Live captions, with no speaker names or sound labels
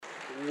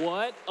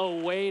What a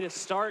way to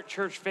start,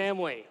 church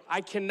family.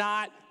 I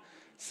cannot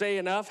say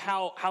enough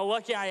how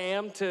lucky I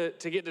am to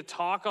get to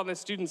talk on this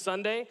Student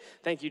Sunday.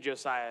 Thank you,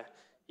 Josiah.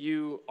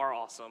 You are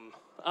awesome.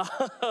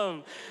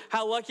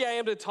 How lucky I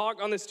am to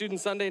talk on this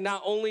Student Sunday,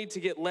 not only to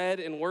get led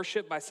in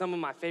worship by some of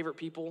my favorite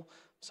people,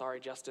 sorry,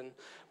 Justin,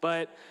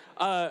 but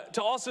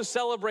to also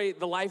celebrate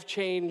the life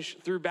change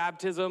through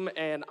baptism.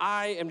 And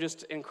I am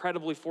just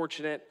incredibly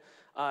fortunate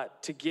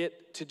to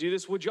get to do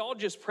this. Would y'all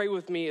just pray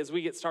with me as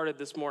we get started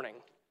this morning?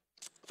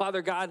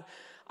 Father God,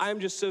 I'm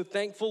just so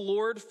thankful,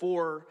 Lord,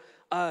 for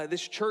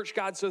this church.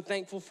 God, so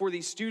thankful for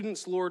these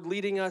students, Lord,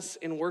 leading us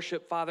in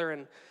worship, Father.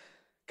 And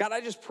God,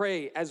 I just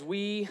pray as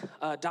we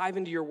dive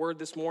into your word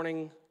this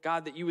morning,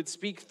 God, that you would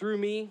speak through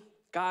me,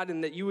 God,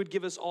 and that you would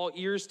give us all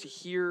ears to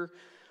hear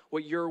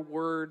what your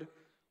word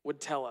would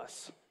tell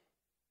us.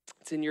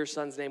 It's in your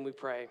son's name we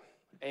pray.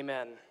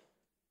 Amen.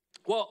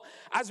 Well,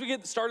 as we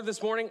get started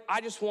this morning,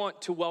 I just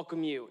want to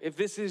welcome you. If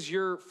this is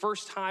your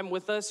first time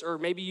with us, or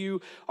maybe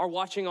you are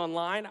watching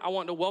online, I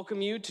want to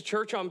welcome you to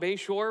Church on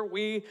Bayshore.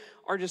 We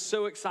are just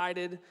so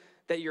excited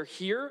that you're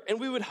here, and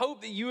we would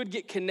hope that you would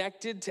get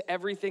connected to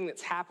everything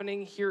that's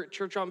happening here at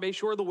Church on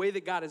Bayshore, the way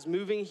that God is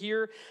moving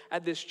here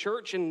at this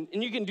church, and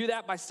you can do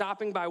that by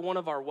stopping by one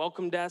of our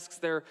welcome desks.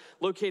 They're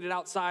located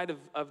outside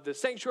of the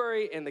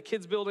sanctuary and the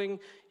kids building.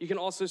 You can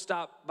also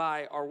stop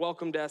by our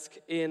welcome desk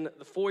in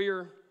the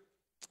foyer.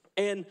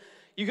 And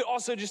you could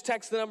also just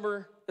text the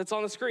number that's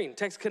on the screen.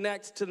 Text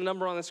connect to the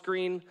number on the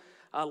screen.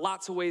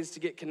 Lots of ways to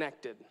get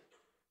connected.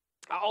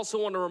 I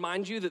also want to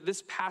remind you that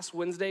this past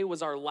Wednesday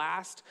was our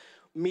last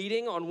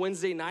meeting on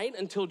Wednesday night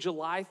until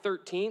July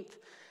 13th.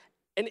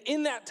 And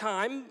in that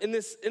time, in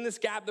this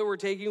gap that we're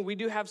taking, we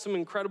do have some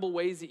incredible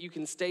ways that you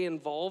can stay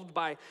involved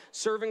by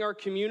serving our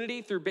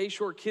community through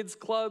Bayshore Kids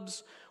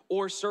Clubs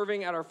or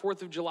serving at our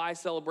 4th of July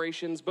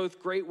celebrations, both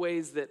great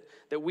ways that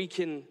we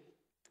can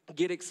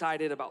get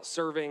excited about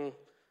serving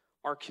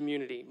our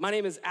community. My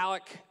name is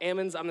Alec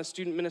Ammons. I'm the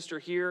student minister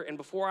here. And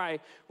before I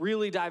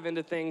really dive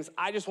into things,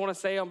 I just want to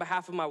say on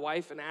behalf of my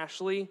wife and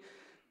Ashley,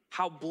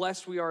 how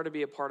blessed we are to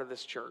be a part of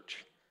this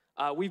church.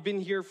 We've been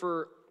here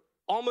for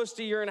almost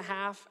a year and a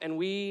half, and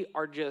we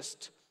are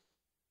just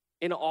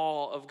in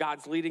awe of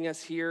God's leading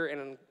us here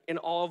and in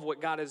awe of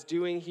what God is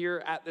doing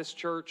here at this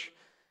church.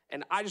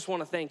 And I just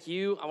want to thank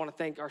you. I want to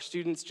thank our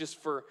students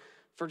just for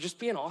just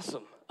being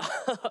awesome.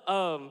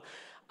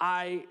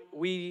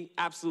 We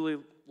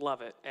absolutely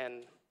love it,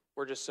 and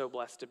we're just so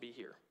blessed to be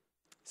here.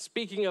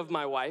 Speaking of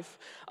my wife,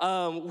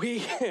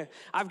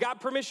 I've got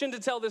permission to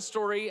tell this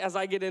story as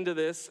I get into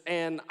this,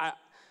 and I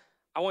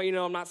want you to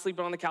know I'm not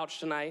sleeping on the couch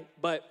tonight,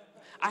 but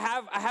I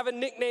have a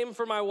nickname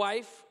for my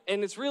wife,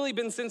 and it's really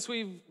been since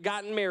we've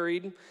gotten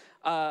married.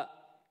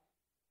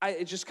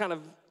 It just kind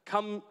of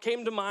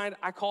came to mind.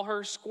 I call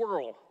her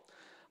Squirrel,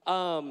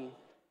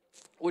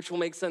 which will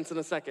make sense in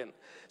a second.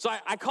 So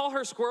I call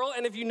her Squirrel,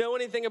 and if you know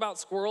anything about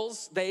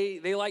squirrels,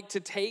 they like to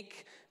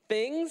take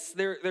things,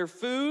 their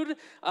food,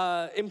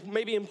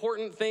 maybe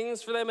important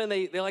things for them, and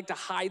they like to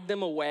hide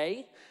them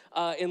away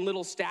in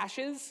little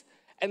stashes,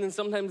 and then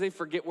sometimes they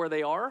forget where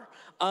they are.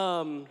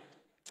 And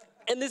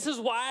this is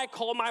why I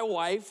call my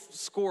wife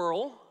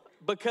Squirrel,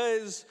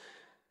 because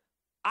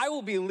I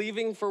will be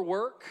leaving for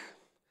work,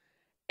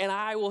 and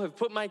I will have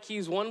put my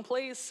keys one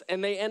place,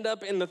 and they end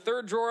up in the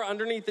third drawer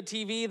underneath the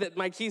TV that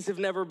my keys have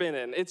never been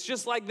in. It's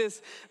just like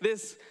this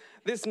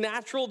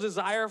natural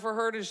desire for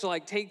her to just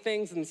like take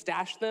things and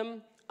stash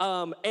them.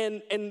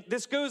 And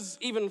this goes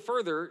even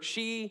further.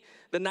 The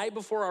night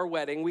before our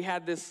wedding, we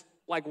had this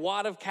like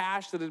wad of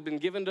cash that had been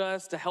given to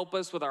us to help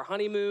us with our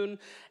honeymoon,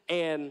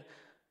 and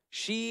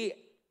she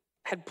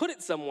had put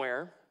it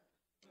somewhere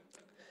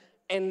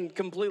and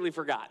completely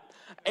forgot.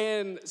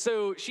 And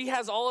so she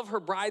has all of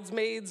her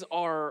bridesmaids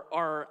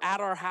are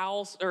at our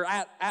house, or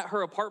at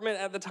her apartment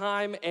at the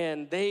time,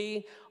 and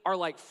they are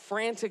like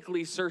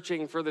frantically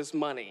searching for this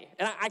money.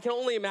 And I can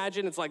only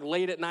imagine it's like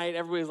late at night,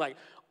 everybody's like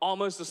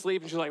almost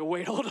asleep, and she's like,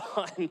 wait, hold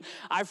on,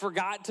 I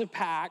forgot to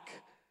pack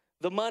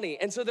the money.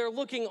 And so they're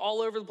looking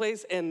all over the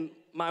place, and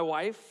my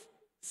wife,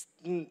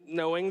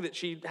 knowing that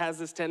she has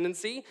this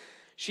tendency,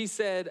 she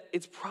said,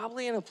 it's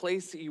probably in a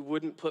place that you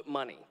wouldn't put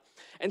money.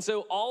 And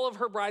so all of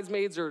her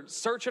bridesmaids are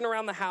searching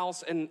around the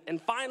house, and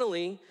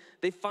finally,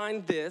 they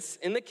find this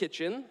in the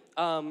kitchen.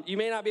 You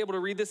may not be able to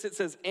read this. It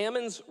says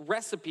Ammons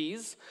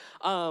Recipes,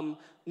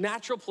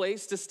 natural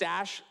place to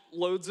stash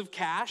loads of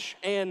cash.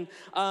 And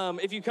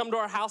if you come to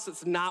our house,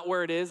 it's not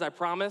where it is, I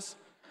promise.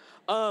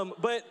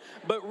 But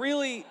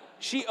really,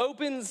 she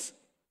opens,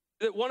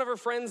 one of her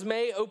friends,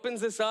 May, opens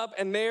this up,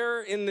 and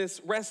there in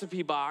this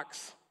recipe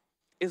box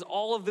is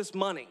all of this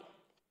money.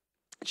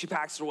 She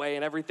packs it away,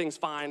 and everything's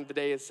fine. The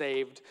day is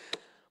saved.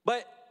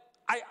 But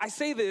I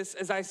say this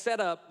as I set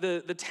up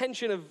the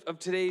tension of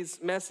today's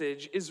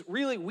message is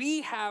really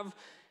we have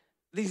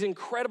these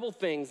incredible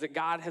things that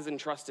God has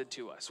entrusted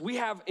to us. We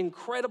have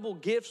incredible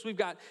gifts. We've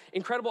got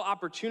incredible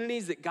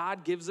opportunities that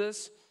God gives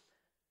us.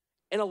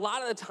 And a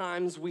lot of the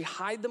times we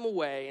hide them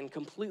away and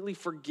completely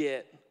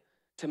forget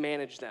to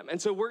manage them.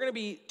 And so we're going to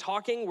be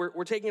talking,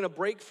 we're taking a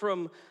break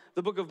from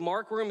the book of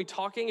Mark. We're going to be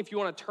talking, if you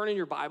want to turn in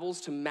your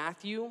Bibles, to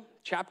Matthew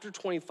chapter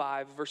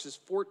 25, verses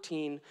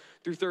 14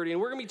 through 30.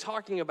 And we're going to be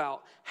talking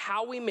about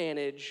how we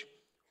manage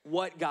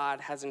what God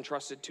has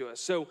entrusted to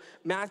us. So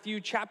Matthew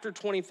chapter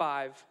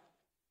 25,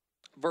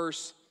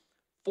 verse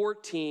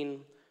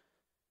 14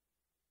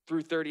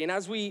 through 30. And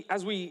as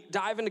we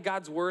dive into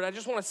God's word, I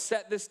just want to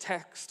set this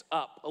text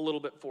up a little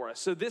bit for us.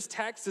 So this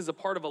text is a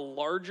part of a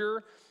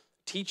larger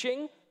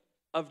teaching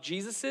of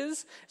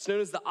Jesus's. It's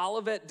known as the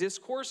Olivet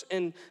Discourse,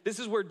 and this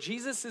is where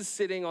Jesus is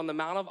sitting on the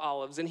Mount of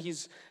Olives, and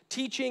he's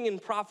teaching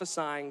and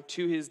prophesying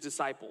to his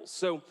disciples.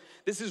 So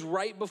this is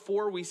right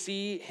before we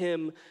see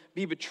him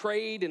be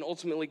betrayed and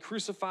ultimately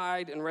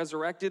crucified and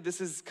resurrected. This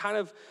is kind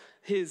of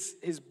his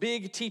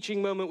big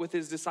teaching moment with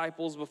his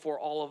disciples before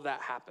all of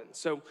that happens.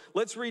 So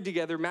let's read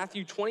together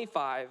Matthew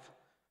 25,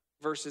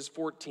 verses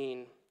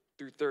 14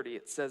 through 30.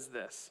 It says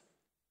this: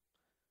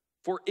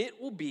 "For it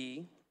will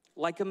be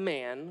like a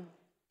man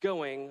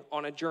going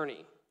on a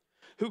journey,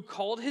 who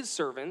called his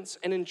servants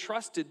and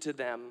entrusted to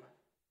them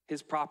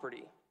his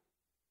property.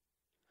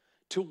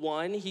 To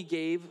one he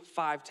gave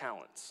 5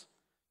 talents,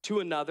 to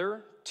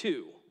another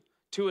 2,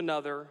 to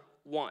another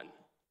 1,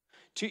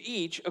 to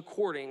each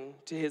according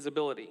to his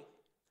ability.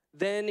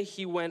 Then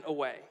he went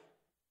away.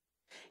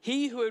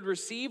 He who had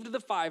received the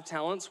 5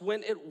 talents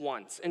went at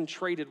once and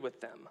traded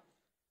with them,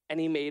 and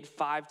he made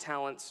 5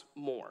 talents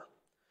more.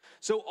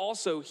 So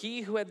also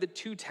he who had the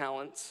 2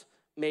 talents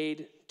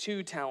made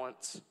 2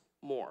 talents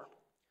more.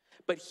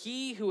 But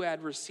he who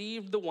had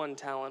received the 1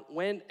 talent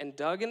went and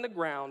dug in the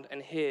ground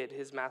and hid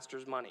his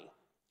master's money.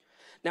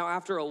 Now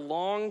after a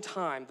long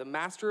time, the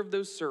master of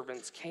those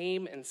servants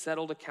came and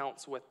settled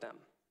accounts with them.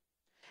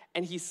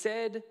 And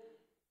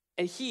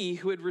he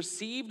who had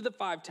received the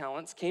 5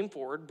 talents came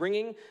forward,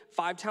 bringing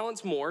 5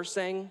 talents more,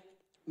 saying,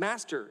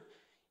 'Master,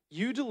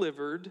 you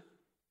delivered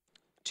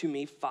to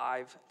me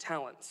 5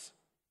 talents.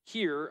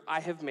 Here I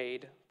have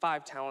made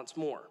 5 talents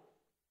more.'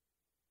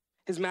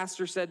 His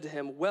master said to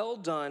him, 'Well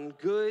done,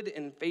 good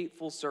and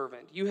faithful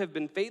servant. You have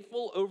been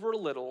faithful over a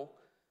little.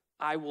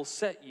 I will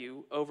set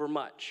you over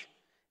much.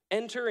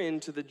 Enter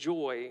into the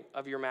joy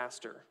of your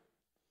master.'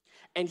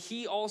 And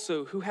he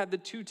also, who had the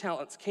 2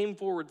 talents, came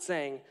forward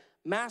saying,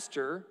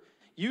 'Master,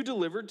 you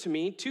delivered to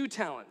me 2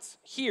 talents.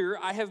 Here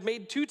I have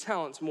made 2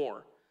 talents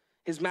more.'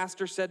 His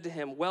master said to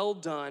him, 'Well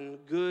done,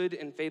 good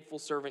and faithful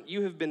servant.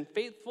 You have been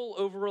faithful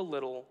over a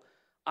little.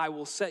 I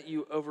will set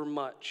you over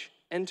much.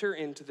 Enter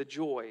into the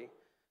joy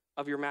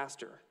of your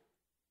master.'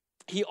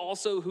 He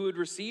also, who had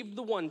received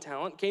the 1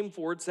 talent, came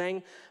forward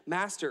saying,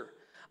 'Master,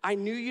 I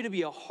knew you to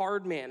be a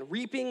hard man,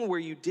 reaping where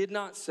you did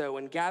not sow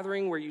and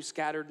gathering where you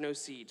scattered no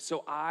seed.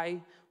 So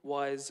I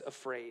was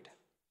afraid.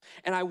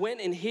 And I went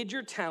and hid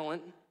your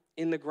talent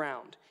in the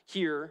ground.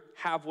 Here,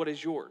 have what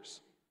is yours.'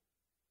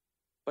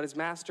 But his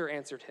master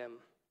answered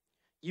him,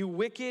 'You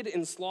wicked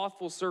and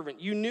slothful servant,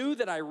 you knew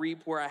that I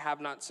reap where I have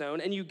not sown,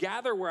 and you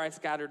gather where I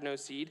scattered no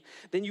seed.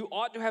 Then you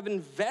ought to have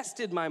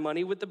invested my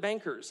money with the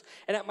bankers,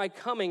 and at my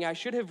coming I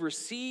should have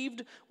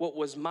received what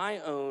was my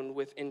own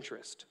with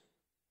interest.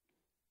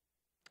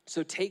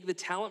 So take the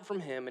talent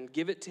from him and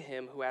give it to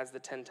him who has the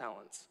 10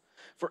 talents.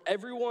 For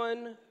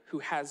everyone who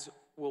has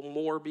will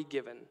more be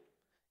given,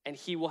 and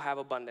he will have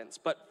abundance.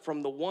 But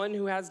from the one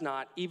who has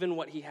not, even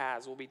what he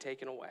has will be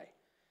taken away.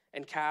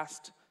 And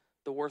cast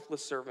the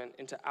worthless servant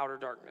into outer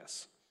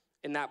darkness.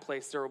 In that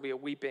place there will be a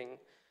weeping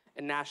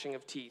and gnashing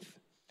of teeth.'"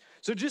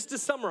 So just to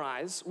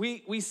summarize,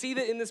 we see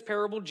that in this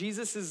parable,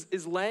 Jesus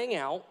is laying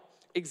out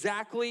he's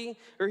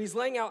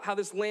laying out how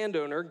this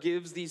landowner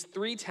gives these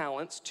 3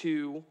 talents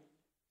to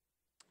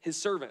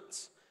his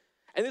servants.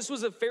 And this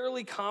was a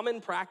fairly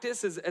common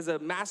practice. As a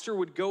master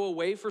would go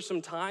away for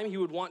some time, he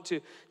would want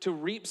to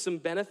reap some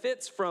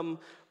benefits from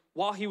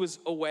while he was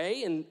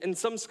away. And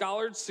some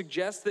scholars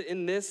suggest that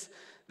in this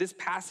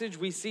passage,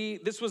 we see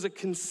this was a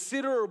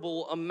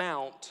considerable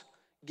amount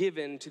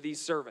given to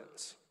these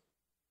servants.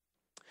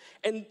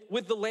 And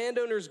with the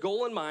landowner's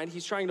goal in mind,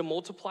 he's trying to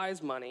multiply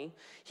his money.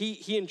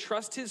 He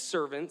entrusts his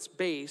servants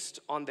based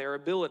on their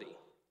ability.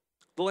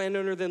 The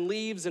landowner then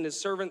leaves and his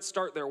servants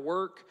start their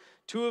work.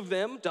 2 of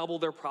them double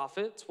their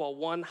profits, while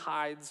 1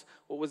 hides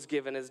what was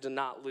given as to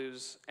not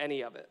lose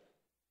any of it.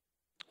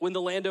 When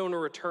the landowner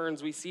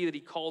returns, we see that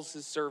he calls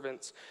his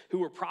servants who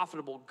were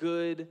profitable,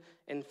 good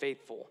and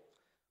faithful.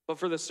 But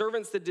for the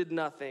servants that did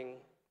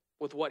nothing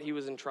with what he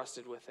was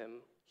entrusted with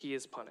him, he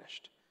is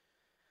punished.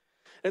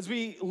 As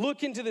we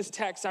look into this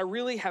text, I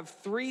really have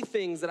 3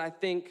 things that I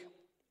think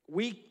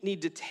we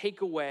need to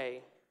take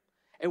away,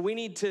 and we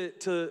need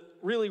to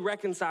really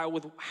reconcile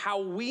with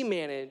how we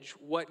manage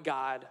what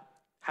God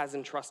has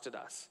entrusted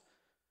us.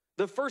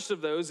 The first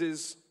of those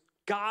is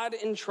God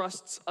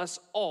entrusts us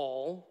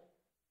all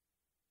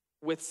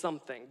with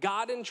something.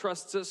 God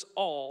entrusts us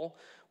all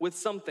with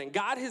something.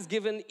 God has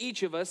given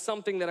each of us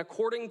something that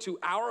according to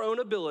our own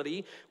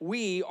ability,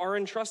 we are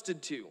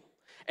entrusted to.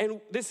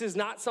 And this is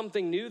not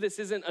something new. This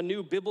isn't a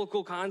new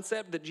biblical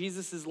concept that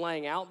Jesus is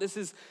laying out.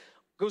 This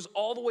goes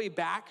all the way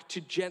back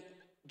to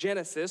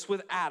Genesis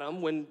with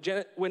Adam,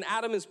 when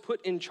Adam is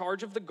put in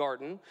charge of the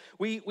garden.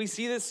 We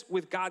see this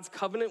with God's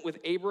covenant with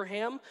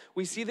Abraham.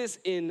 We see this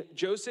in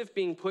Joseph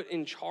being put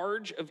in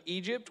charge of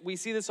Egypt. We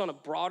see this on a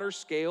broader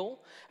scale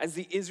as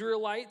the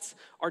Israelites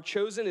are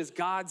chosen as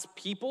God's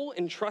people,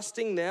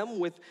 entrusting them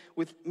with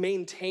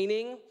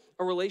maintaining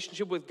a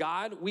relationship with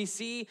God. We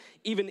see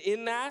even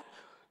in that,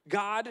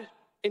 God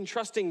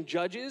entrusting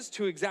judges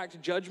to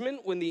exact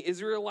judgment when the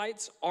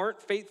Israelites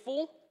aren't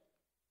faithful.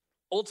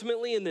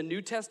 Ultimately, in the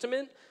New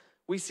Testament,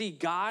 we see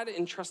God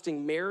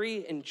entrusting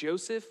Mary and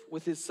Joseph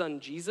with his son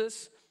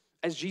Jesus.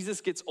 As Jesus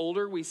gets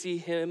older, we see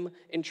him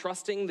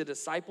entrusting the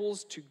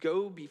disciples to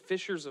go be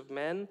fishers of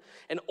men.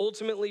 And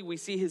ultimately, we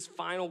see his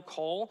final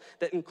call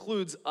that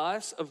includes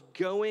us of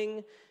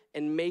going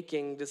and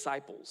making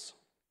disciples.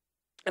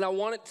 And I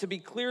want it to be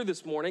clear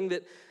this morning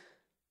that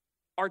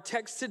our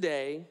text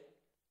today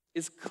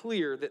is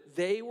clear that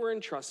they were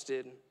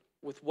entrusted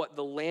with what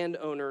the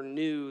landowner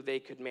knew they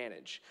could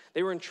manage.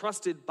 They were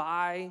entrusted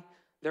by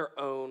their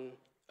own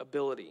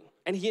ability.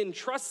 And he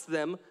entrusts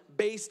them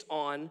based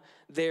on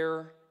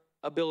their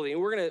ability.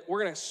 And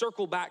we're gonna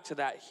circle back to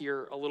that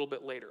here a little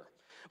bit later.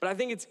 But I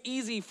think it's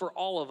easy for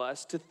all of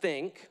us to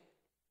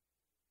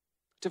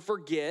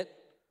forget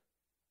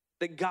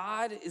that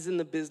God is in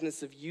the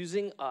business of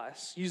using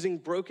us, using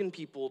broken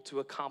people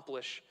to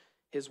accomplish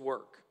his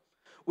work.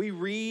 We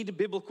read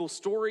biblical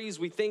stories.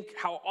 We think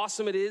how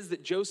awesome it is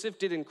that Joseph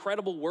did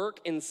incredible work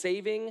in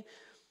saving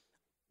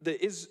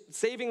the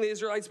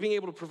Israelites, being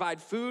able to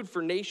provide food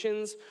for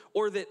nations,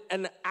 or that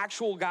an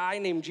actual guy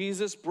named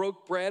Jesus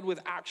broke bread with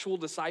actual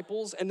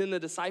disciples, and then the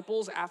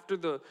disciples, after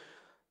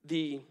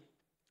the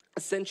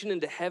ascension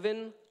into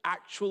heaven,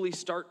 actually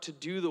start to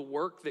do the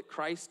work that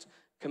Christ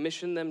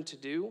commissioned them to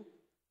do.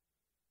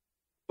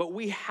 But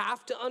we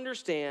have to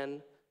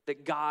understand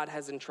that God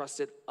has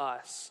entrusted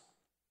us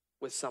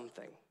with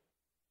something.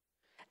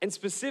 And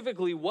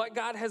specifically, what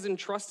God has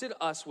entrusted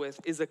us with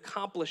is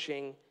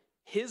accomplishing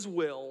his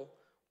will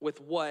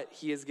with what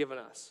he has given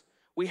us.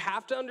 We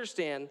have to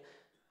understand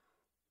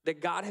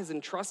that God has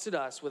entrusted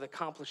us with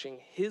accomplishing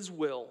his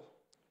will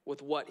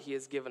with what he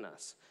has given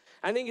us.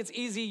 I think it's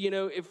easy,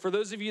 for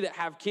those of you that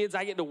have kids,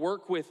 I get to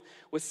work with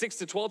 6th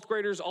to 12th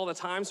graders all the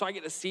time, so I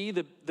get to see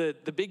the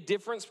big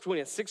difference between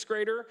a 6th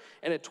grader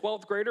and a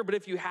 12th grader. But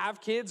if you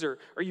have kids, or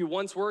you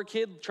once were a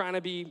kid, trying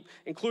to be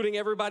including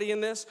everybody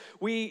in this,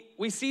 we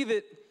see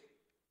that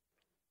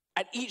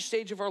at each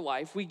stage of our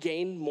life, we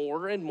gain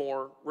more and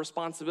more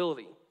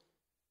responsibility.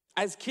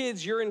 As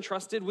kids, you're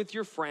entrusted with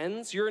your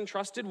friends. You're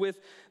entrusted with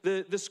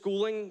the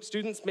schooling.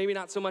 Students, maybe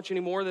not so much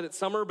anymore that it's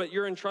summer, but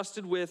you're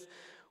entrusted with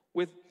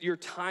your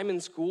time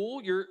in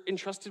school. You're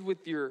entrusted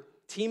with your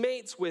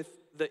teammates, with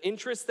the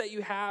interests that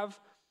you have.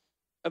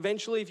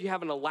 Eventually, if you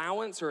have an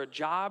allowance or a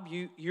job,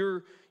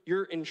 you're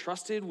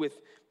entrusted with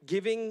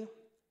giving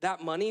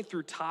that money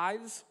through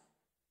tithes.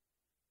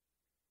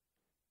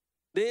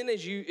 Then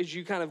as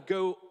you kind of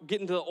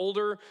get into the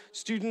older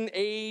student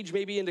age,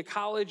 maybe into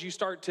college, you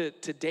start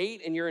to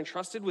date, and you're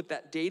entrusted with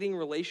that dating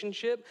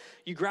relationship.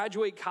 You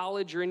graduate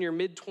college, you're in your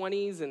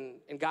mid-20s,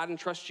 and God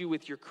entrusts you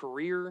with your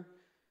career.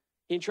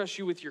 He entrusts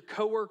you with your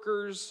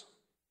coworkers.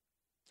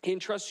 He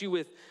entrusts you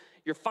with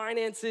your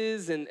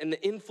finances and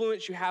the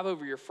influence you have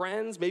over your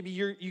friends. Maybe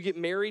you get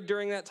married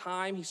during that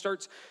time.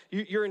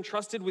 You're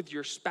entrusted with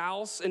your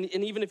spouse. And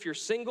even if you're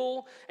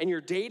single and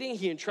you're dating,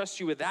 he entrusts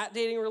you with that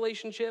dating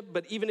relationship.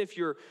 But even if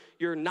you're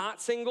not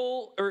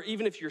single, or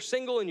even if you're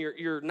single and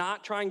you're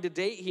not trying to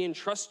date, he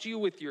entrusts you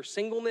with your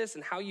singleness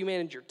and how you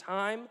manage your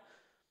time.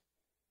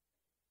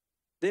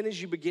 Then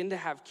as you begin to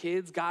have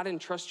kids, God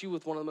entrusts you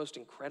with one of the most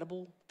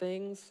incredible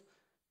things,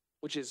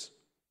 which is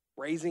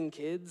raising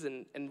kids.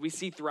 And we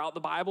see throughout the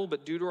Bible,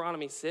 but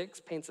Deuteronomy 6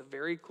 paints a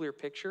very clear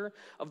picture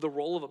of the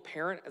role of a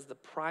parent as the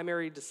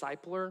primary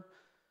discipler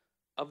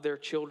of their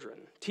children,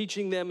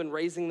 teaching them and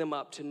raising them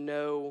up to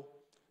know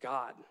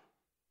God.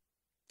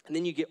 And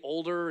then you get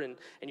older, and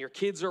your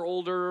kids are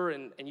older,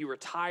 and you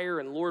retire,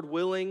 and Lord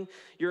willing,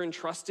 you're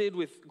entrusted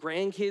with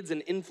grandkids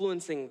and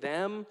influencing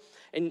them.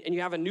 And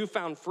you have a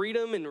newfound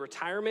freedom in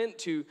retirement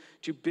to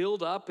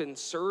build up and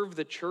serve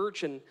the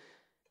church and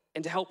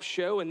to help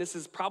show, and this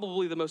is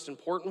probably the most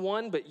important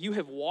one, but you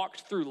have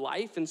walked through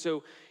life, and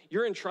so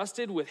you're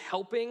entrusted with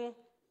helping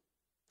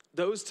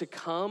those to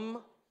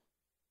come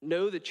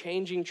know the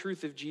changing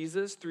truth of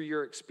Jesus through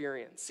your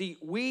experience. See,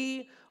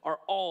 we are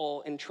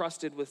all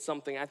entrusted with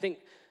something. I think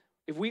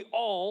if we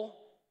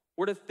all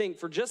were to think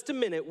for just a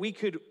minute, we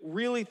could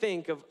really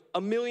think of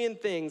a million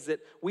things that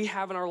we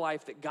have in our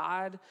life that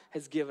God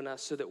has given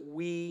us so that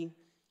we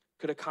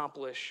could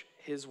accomplish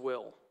his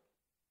will.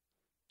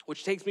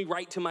 Which takes me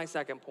right to my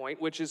second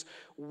point, which is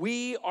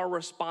we are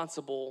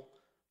responsible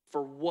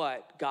for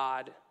what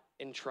God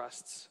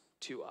entrusts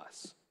to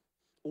us.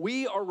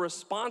 We are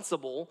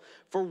responsible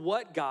for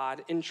what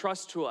God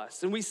entrusts to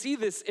us. And we see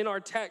this in our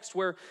text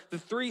where the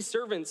three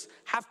servants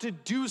have to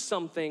do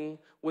something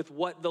with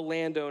what the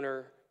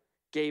landowner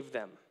gave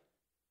them.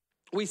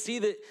 We see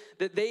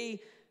that they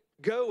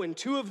go and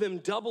two of them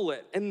double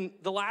it, and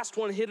the last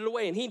one hid it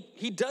away. And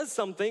he does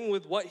something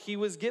with what he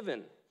was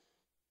given.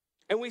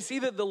 And we see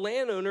that the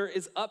landowner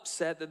is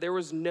upset that there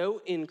was no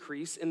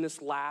increase in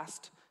this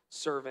last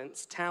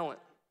servant's talent.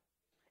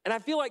 And I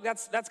feel like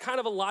that's kind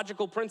of a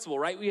logical principle,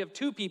 right? We have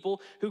two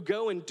people who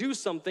go and do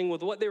something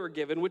with what they were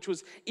given, which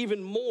was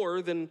even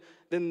more than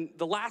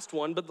the last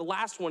one, but the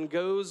last one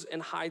goes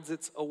and hides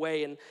it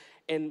away.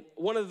 And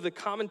one of the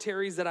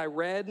commentaries that I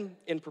read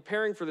in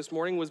preparing for this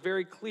morning was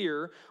very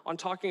clear on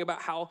talking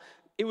about how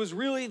it was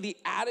really the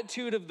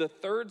attitude of the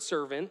third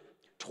servant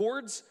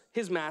towards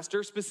his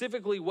master,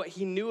 specifically what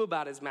he knew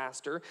about his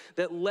master,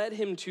 that led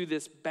him to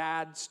this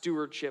bad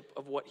stewardship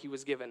of what he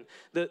was given.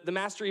 The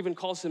master even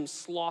calls him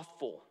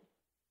slothful.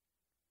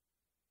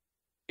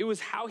 It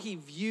was how he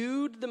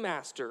viewed the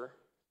master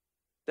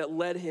that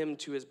led him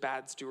to his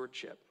bad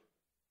stewardship.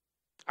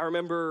 I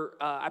remember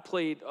I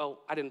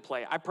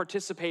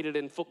participated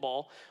in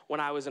football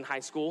when I was in high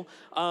school.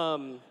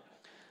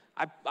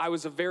 I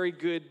was a very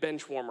good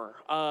bench warmer.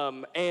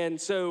 And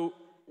so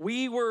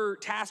we were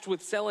tasked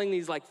with selling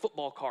these like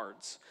football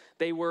cards.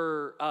 They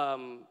were,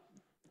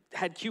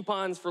 had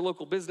coupons for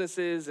local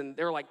businesses, and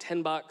they were like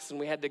 $10, and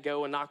we had to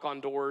go and knock on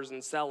doors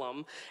and sell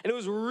them. And it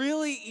was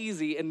really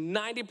easy, and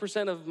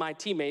 90% of my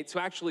teammates who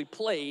actually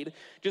played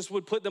just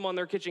would put them on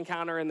their kitchen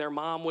counter, and their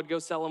mom would go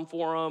sell them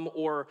for them,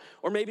 or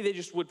maybe they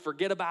just would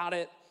forget about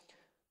it.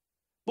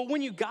 But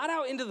when you got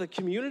out into the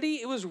community,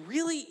 it was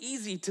really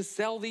easy to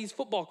sell these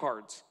football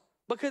cards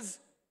because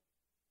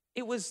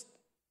it was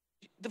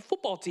the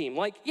football team.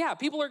 Like, yeah,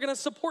 people are going to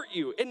support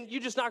you. And you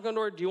just knock on the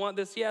door, do you want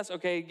this? Yes.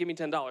 Okay, give me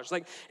 $10.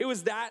 Like, it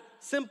was that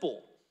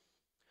simple.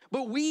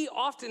 But we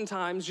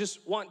oftentimes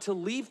just want to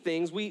leave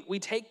things. We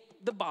take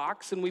the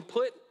box and we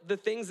put the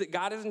things that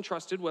God has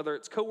entrusted, whether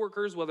it's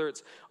coworkers, whether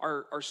it's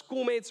our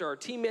schoolmates or our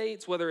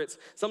teammates, whether it's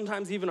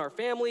sometimes even our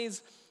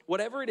families,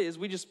 whatever it is,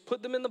 we just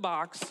put them in the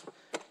box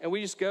and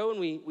we just go and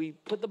we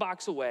put the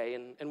box away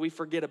and we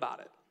forget about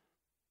it.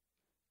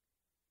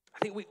 I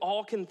think we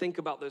all can think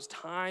about those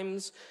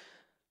times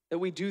that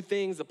we do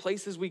things, the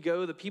places we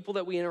go, the people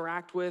that we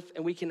interact with,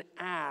 and we can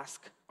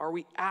ask, are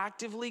we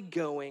actively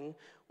going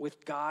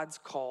with God's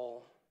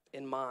call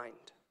in mind?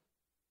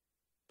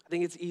 I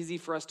think it's easy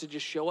for us to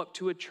just show up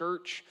to a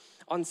church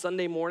on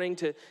Sunday morning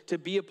to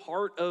be a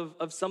part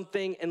of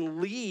something and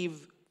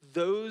leave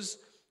those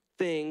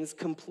things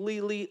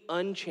completely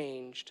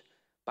unchanged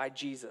by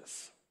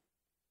Jesus.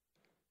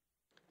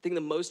 I think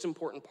the most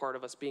important part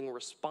of us being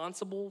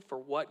responsible for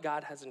what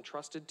God has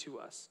entrusted to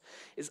us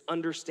is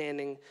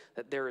understanding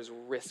that there is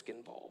risk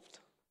involved.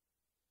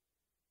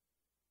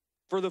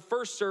 For the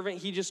first servant,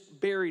 he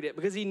just buried it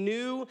because he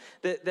knew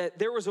that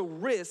there was a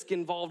risk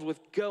involved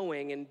with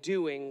going and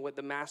doing what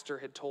the master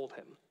had told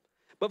him.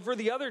 But for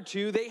the other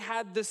two, they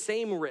had the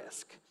same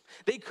risk.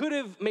 They could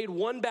have made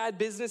one bad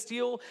business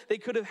deal. They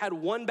could have had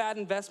one bad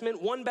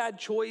investment, one bad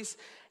choice,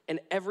 and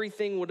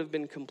everything would have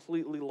been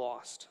completely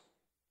lost.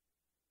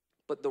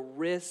 But the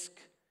risk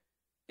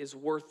is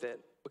worth it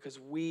because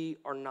we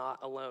are not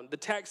alone. The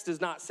text does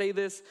not say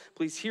this.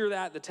 Please hear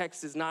that. The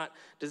text does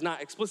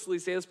not explicitly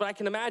say this, but I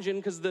can imagine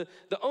because the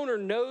owner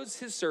knows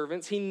his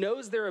servants. He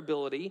knows their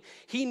ability.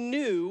 He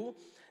knew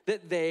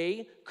that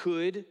they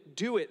could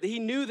do it. He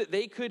knew that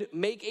they could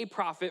make a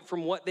profit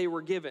from what they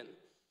were given.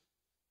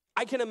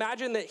 I can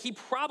imagine that he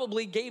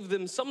probably gave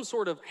them some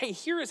sort of, hey,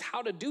 here is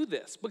how to do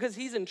this, because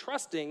he's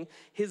entrusting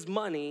his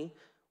money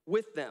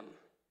with them.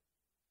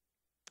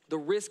 The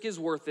risk is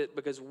worth it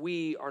because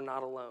we are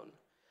not alone.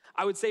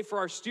 I would say for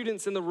our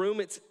students in the room,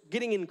 it's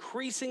getting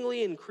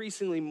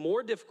increasingly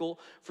more difficult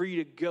for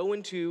you to go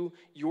into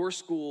your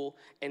school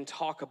and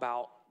talk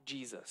about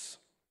Jesus.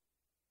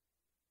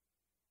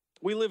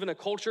 We live in a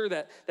culture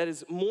that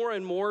is more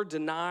and more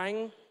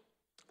denying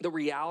the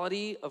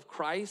reality of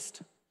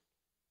Christ.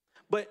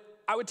 But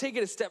I would take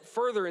it a step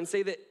further and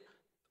say that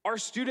our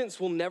students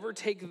will never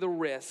take the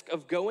risk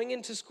of going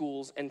into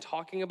schools and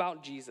talking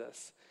about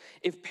Jesus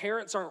if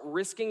parents aren't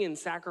risking and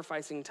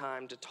sacrificing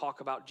time to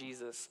talk about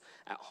Jesus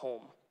at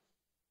home.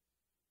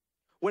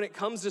 When it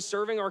comes to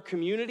serving our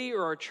community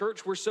or our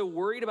church, we're so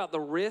worried about the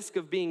risk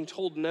of being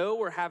told no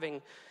or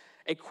having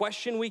a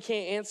question we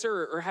can't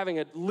answer or having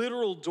a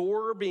literal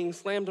door being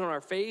slammed on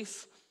our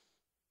face.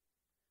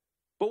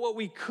 But what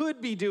we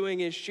could be doing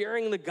is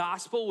sharing the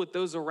gospel with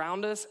those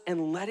around us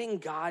and letting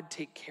God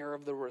take care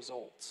of the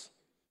results.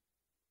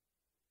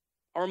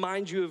 I'll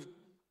remind you of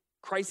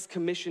Christ's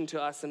commission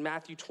to us in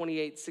Matthew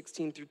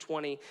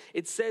 28:16-20.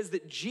 It says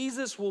that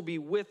Jesus will be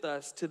with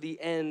us to the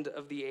end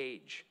of the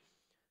age.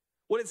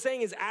 What it's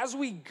saying is as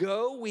we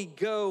go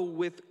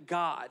with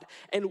God.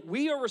 And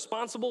we are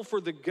responsible for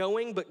the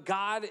going, but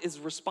God is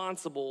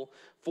responsible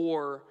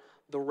for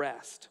the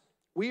rest.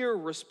 We are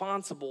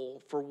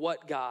responsible for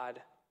what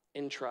God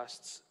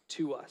entrusts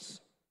to us.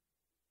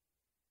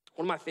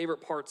 One of my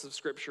favorite parts of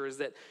Scripture is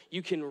that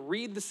you can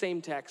read the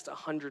same text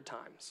 100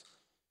 times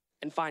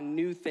and find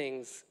new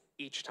things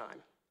each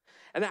time.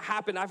 And that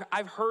happened,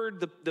 I've heard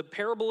the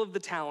parable of the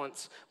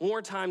talents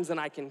more times than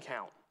I can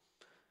count.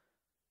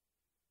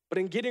 But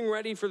in getting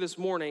ready for this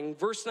morning,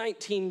 verse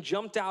 19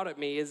 jumped out at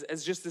me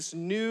as just this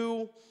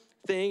new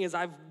thing. As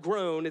I've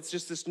grown, it's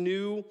just this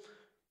new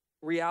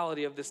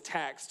reality of this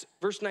text.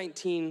 Verse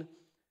 19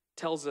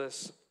 tells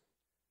us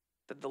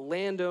that the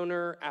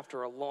landowner,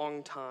 after a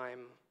long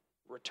time,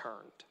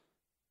 returned.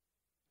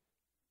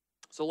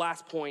 So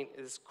last point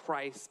is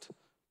Christ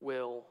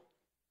will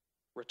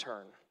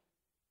return.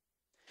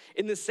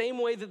 In the same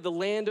way that the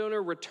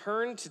landowner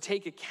returned to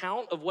take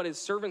account of what his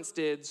servants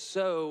did,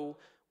 so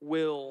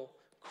will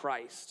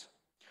Christ.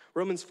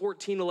 Romans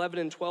 14, 11,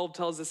 and 12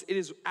 tells us, it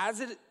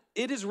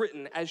is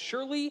written, as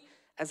surely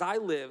as I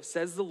live,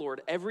 says the Lord,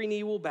 every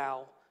knee will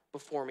bow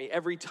before me,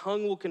 every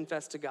tongue will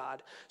confess to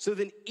God. So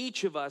then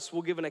each of us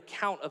will give an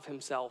account of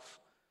himself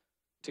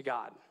to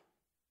God.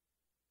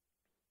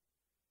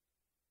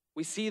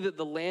 We see that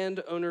the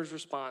landowner's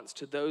response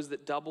to those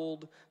that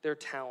doubled their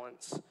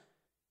talents,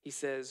 he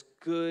says,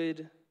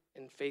 good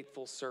and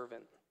faithful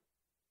servant.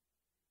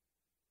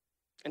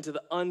 And to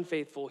the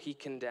unfaithful, he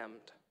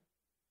condemned.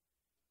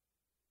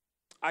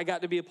 I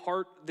got to be a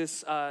part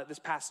this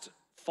past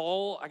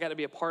fall. I got to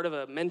be a part of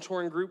a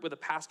mentoring group with a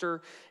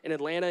pastor in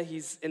Atlanta.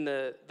 He's in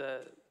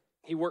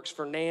he works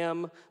for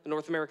NAM, the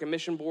North American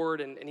Mission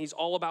Board, and he's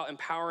all about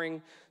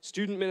empowering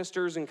student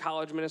ministers and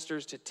college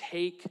ministers to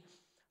take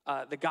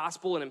the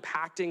gospel and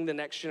impacting the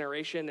next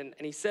generation. And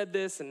he said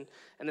this, and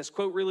this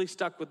quote really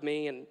stuck with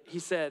me. And he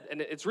said, and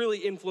it's really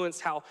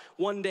influenced how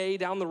one day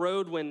down the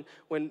road when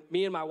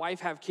me and my wife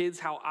have kids,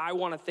 how I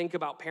want to think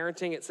about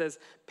parenting. It says,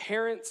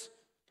 parents,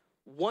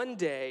 one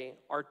day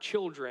our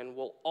children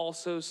will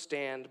also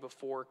stand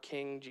before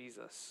King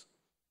Jesus.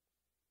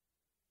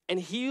 And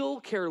he'll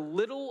care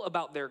little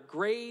about their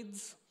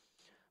grades,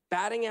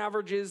 batting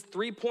averages,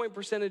 three-point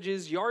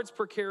percentages, yards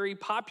per carry,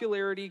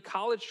 popularity,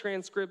 college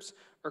transcripts,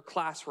 or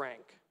class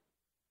rank.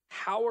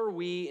 How are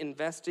we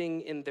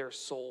investing in their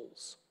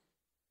souls?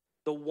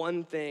 The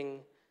one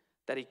thing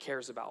that he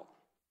cares about.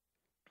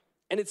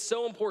 And it's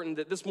so important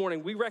that this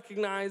morning we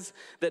recognize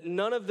that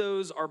none of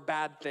those are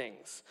bad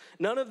things.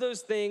 None of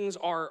those things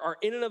are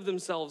in and of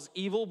themselves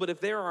evil, but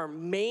if they're our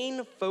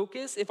main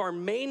focus, if our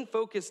main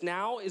focus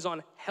now is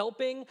on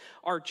helping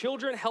our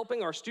children,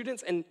 helping our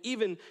students, and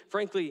even,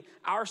 frankly,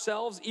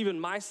 ourselves, even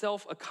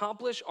myself,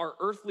 accomplish our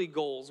earthly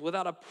goals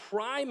without a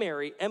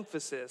primary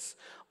emphasis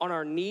on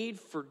our need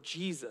for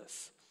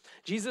Jesus,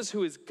 Jesus,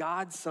 who is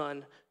God's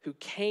Son, who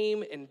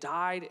came and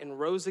died and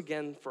rose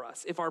again for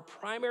us. If our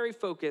primary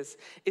focus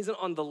isn't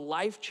on the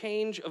life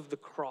change of the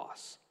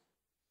cross,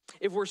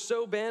 if we're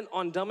so bent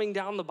on dumbing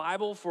down the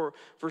Bible for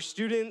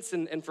students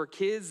and for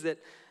kids that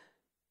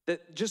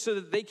just so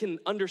that they can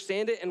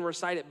understand it and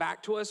recite it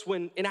back to us,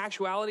 when in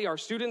actuality our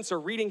students are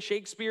reading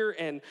Shakespeare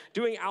and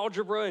doing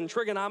algebra and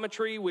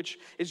trigonometry, which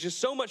is just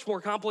so much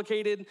more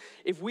complicated,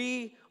 if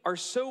we are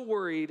so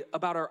worried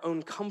about our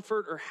own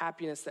comfort or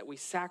happiness that we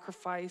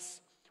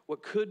sacrifice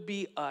what could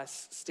be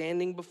us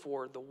standing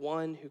before the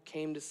one who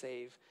came to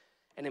save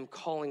and him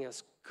calling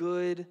us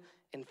good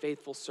and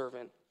faithful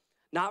servant,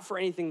 not for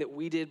anything that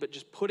we did, but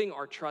just putting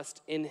our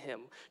trust in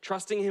him,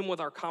 trusting him with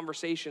our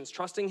conversations,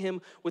 trusting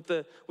him with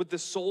the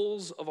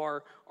souls of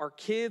our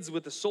kids,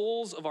 with the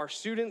souls of our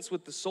students,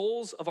 with the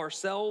souls of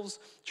ourselves.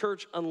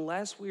 Church,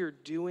 unless we are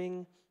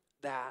doing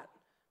that,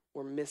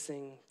 we're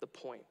missing the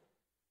point.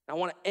 I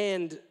want to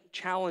end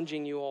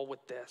challenging you all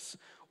with this.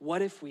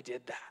 What if we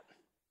did that?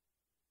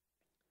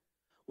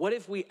 What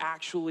if we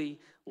actually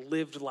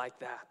lived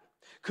like that?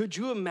 Could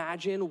you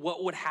imagine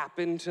what would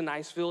happen to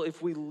Niceville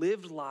if we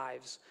lived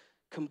lives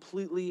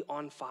completely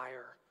on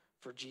fire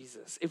for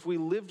Jesus? If we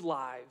lived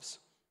lives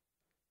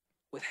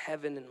with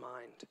heaven in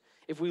mind?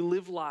 If we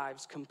lived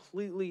lives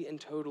completely and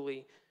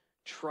totally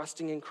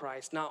trusting in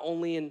Christ, not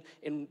only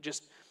in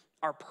just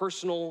our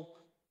personal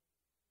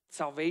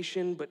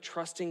salvation, but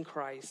trusting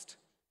Christ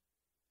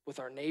with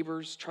our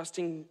neighbors,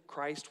 trusting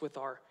Christ with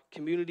our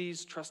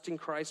communities, trusting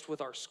Christ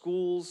with our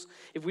schools,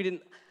 if we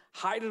didn't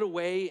hide it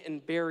away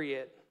and bury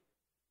it,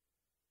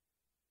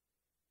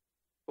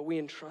 but we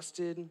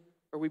entrusted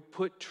or we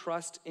put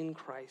trust in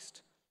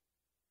Christ,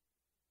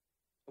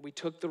 we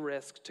took the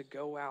risk to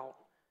go out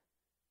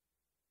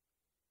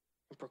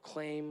and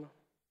proclaim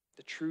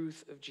the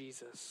truth of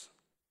Jesus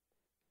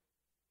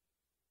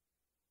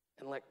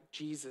and let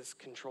Jesus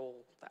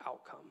control the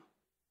outcome,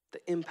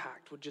 the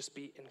impact would just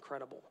be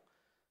incredible.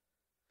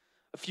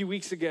 A few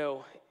weeks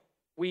ago,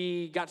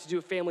 we got to do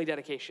a family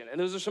dedication. And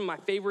those are some of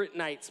my favorite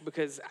nights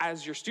because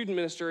as your student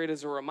minister, it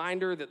is a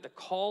reminder that the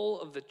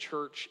call of the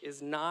church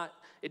is not,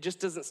 it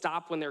just doesn't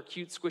stop when they're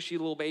cute, squishy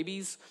little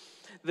babies.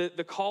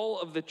 The call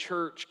of the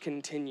church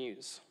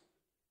continues.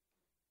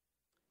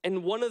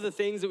 And one of the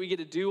things that we get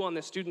to do on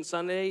this Student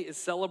Sunday is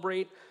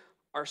celebrate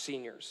our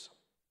seniors.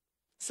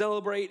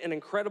 Celebrate an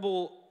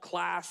incredible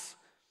class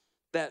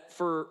that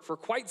for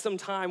quite some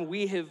time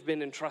we have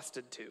been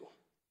entrusted to.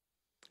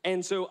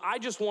 And so I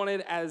just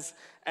wanted as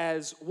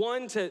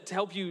one to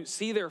help you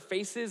see their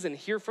faces and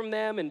hear from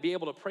them and be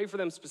able to pray for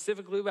them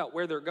specifically about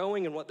where they're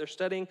going and what they're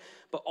studying.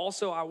 But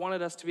also I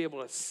wanted us to be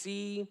able to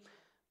see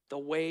the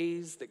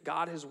ways that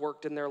God has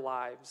worked in their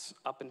lives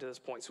up until this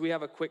point. So we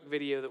have a quick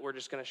video that we're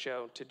just going to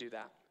show to do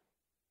that.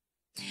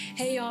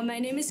 Hey y'all, my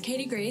name is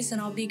Katie Grace and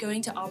I'll be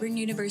going to Auburn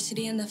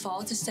University in the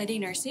fall to study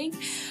nursing.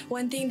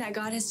 One thing that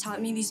God has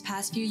taught me these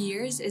past few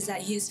years is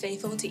that He is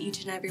faithful to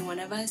each and every one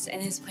of us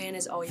and His plan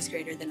is always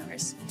greater than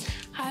ours.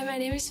 Hi, my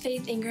name is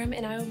Faith Ingram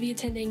and I will be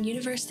attending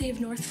University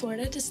of North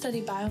Florida to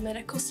study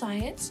biomedical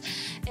science.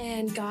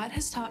 And God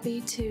has taught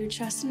me to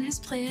trust in His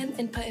plan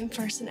and put Him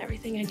first in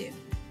everything I do.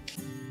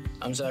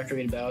 I'm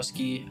Zachary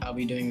Dabowski. I'll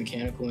be doing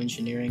mechanical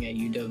engineering at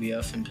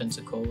UWF in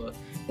Pensacola.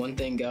 One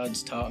thing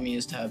God's taught me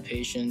is to have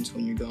patience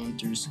when you're going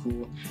through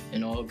school,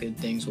 and all good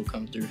things will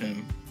come through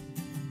Him.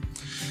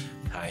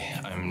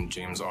 Hi, I'm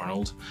James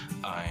Arnold.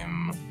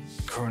 I'm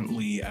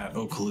currently at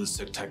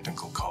Okaloosa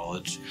Technical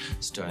College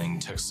studying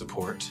tech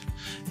support,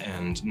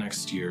 and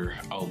next year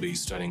I'll be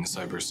studying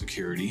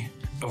cybersecurity.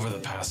 Over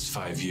the past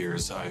 5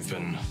 years, I've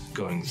been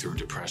going through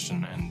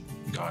depression, and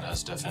God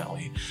has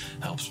definitely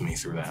helped me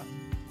through that.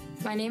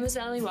 My name is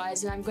Ellie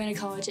Wise, and I'm going to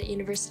college at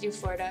University of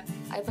Florida.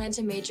 I plan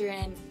to major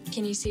in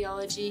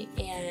kinesiology,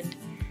 and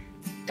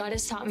God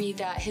has taught me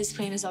that His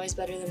plan is always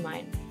better than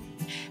mine.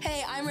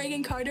 Hey, I'm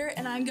Reagan Carter,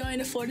 and I'm going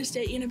to Florida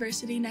State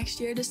University next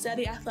year to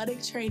study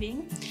athletic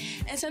training.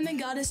 And something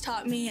God has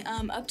taught me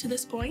up to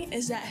this point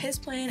is that His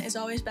plan is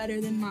always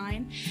better than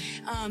mine.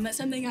 That's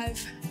something I've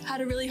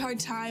had a really hard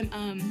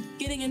time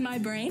getting in my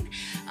brain.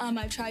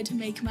 I've tried to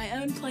make my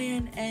own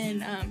plan,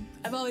 and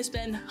I've always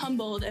been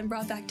humbled and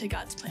brought back to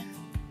God's plan.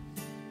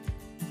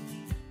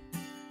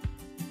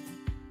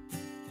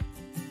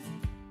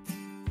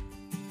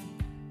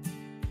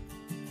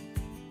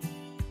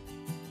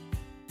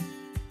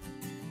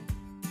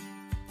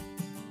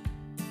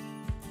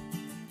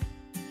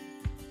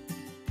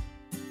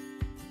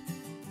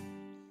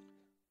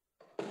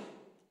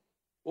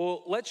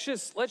 Well, let's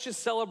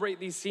just celebrate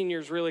these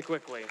seniors really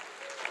quickly.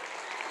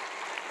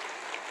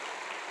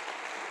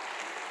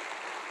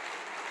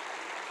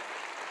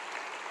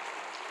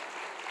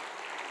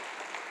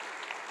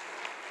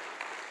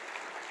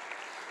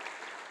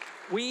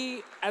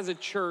 We, as a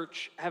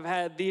church, have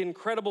had the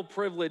incredible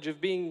privilege of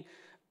being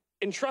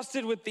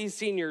entrusted with these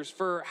seniors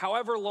for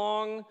however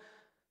long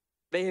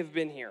they have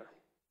been here.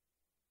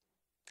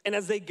 And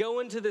as they go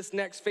into this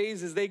next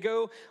phase, as they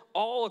go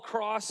all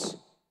across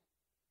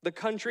the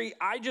country,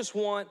 I just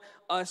want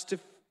us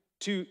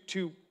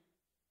to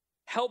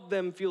help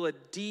them feel a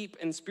deep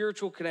and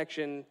spiritual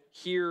connection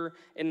here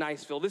in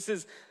Niceville. This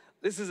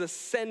is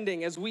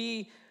ascending as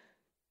we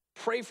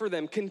pray for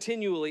them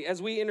continually,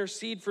 as we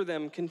intercede for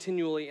them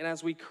continually, and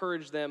as we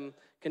encourage them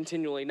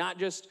continually.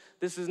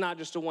 This is not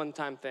just a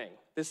one-time thing.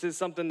 This is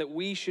something that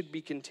we should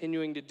be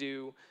continuing to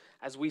do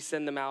as we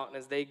send them out and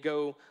as they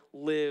go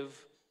live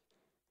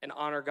and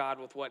honor God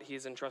with what He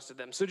has entrusted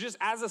them. So just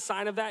as a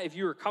sign of that, if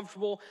you are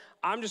comfortable,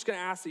 I'm just gonna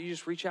ask that you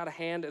just reach out a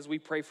hand as we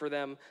pray for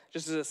them,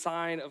 just as a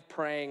sign of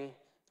praying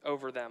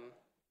over them.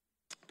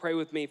 Pray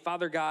with me.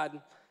 Father God,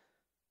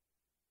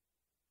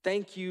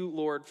 thank you,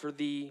 Lord, for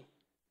the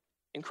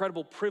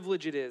incredible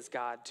privilege it is,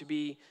 God, to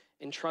be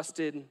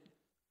entrusted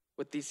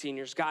with these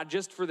seniors. God,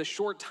 just for the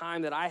short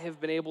time that I have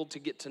been able to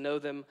get to know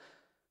them,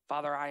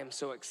 Father, I am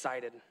so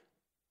excited.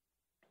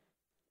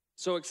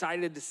 So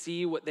excited to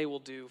see what they will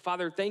do.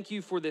 Father, thank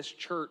you for this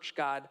church,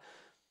 God.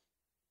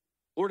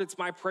 Lord, it's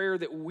my prayer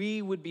that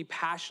we would be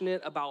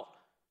passionate about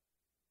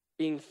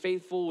being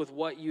faithful with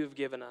what you have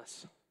given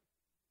us.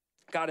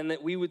 God, and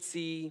that we would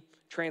see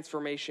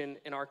transformation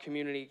in our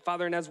community.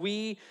 Father, and as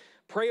we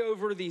pray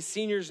over these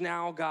seniors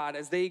now, God,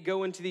 as they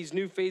go into these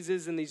new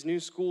phases and these new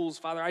schools,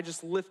 Father, I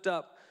just lift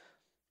up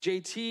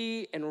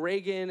JT and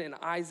Reagan and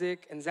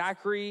Isaac and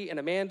Zachary and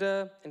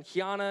Amanda and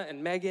Kiana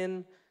and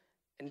Megan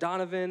and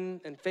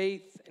Donovan and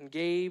Faith and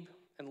Gabe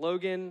and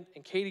Logan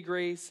and Katie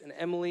Grace and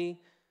Emily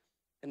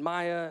and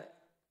Maya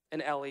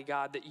and Ellie,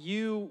 God, that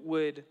you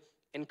would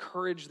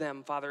encourage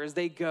them, Father, as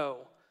they go,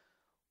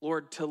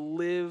 Lord, to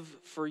live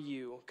for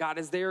you. God,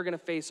 as they are going to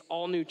face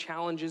all new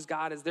challenges,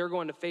 God, as they're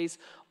going to face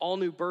all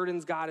new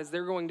burdens, God, as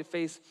they're going to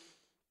face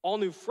all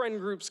new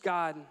friend groups,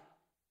 God,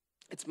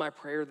 it's my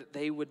prayer that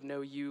they would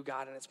know you,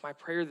 God, and it's my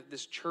prayer that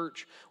this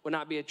church would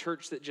not be a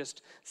church that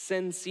just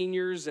sends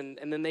seniors and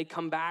then they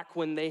come back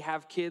when they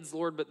have kids,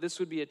 Lord, but this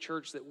would be a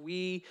church that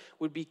we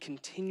would be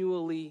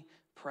continually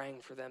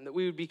praying for them, that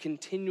we would be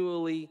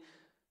continually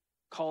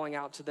calling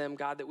out to them,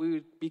 God, that we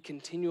would be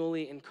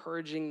continually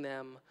encouraging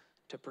them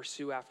to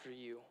pursue after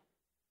you.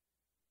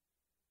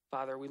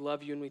 Father, we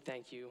love you and we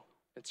thank you.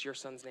 It's your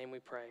Son's name we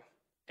pray.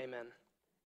 Amen.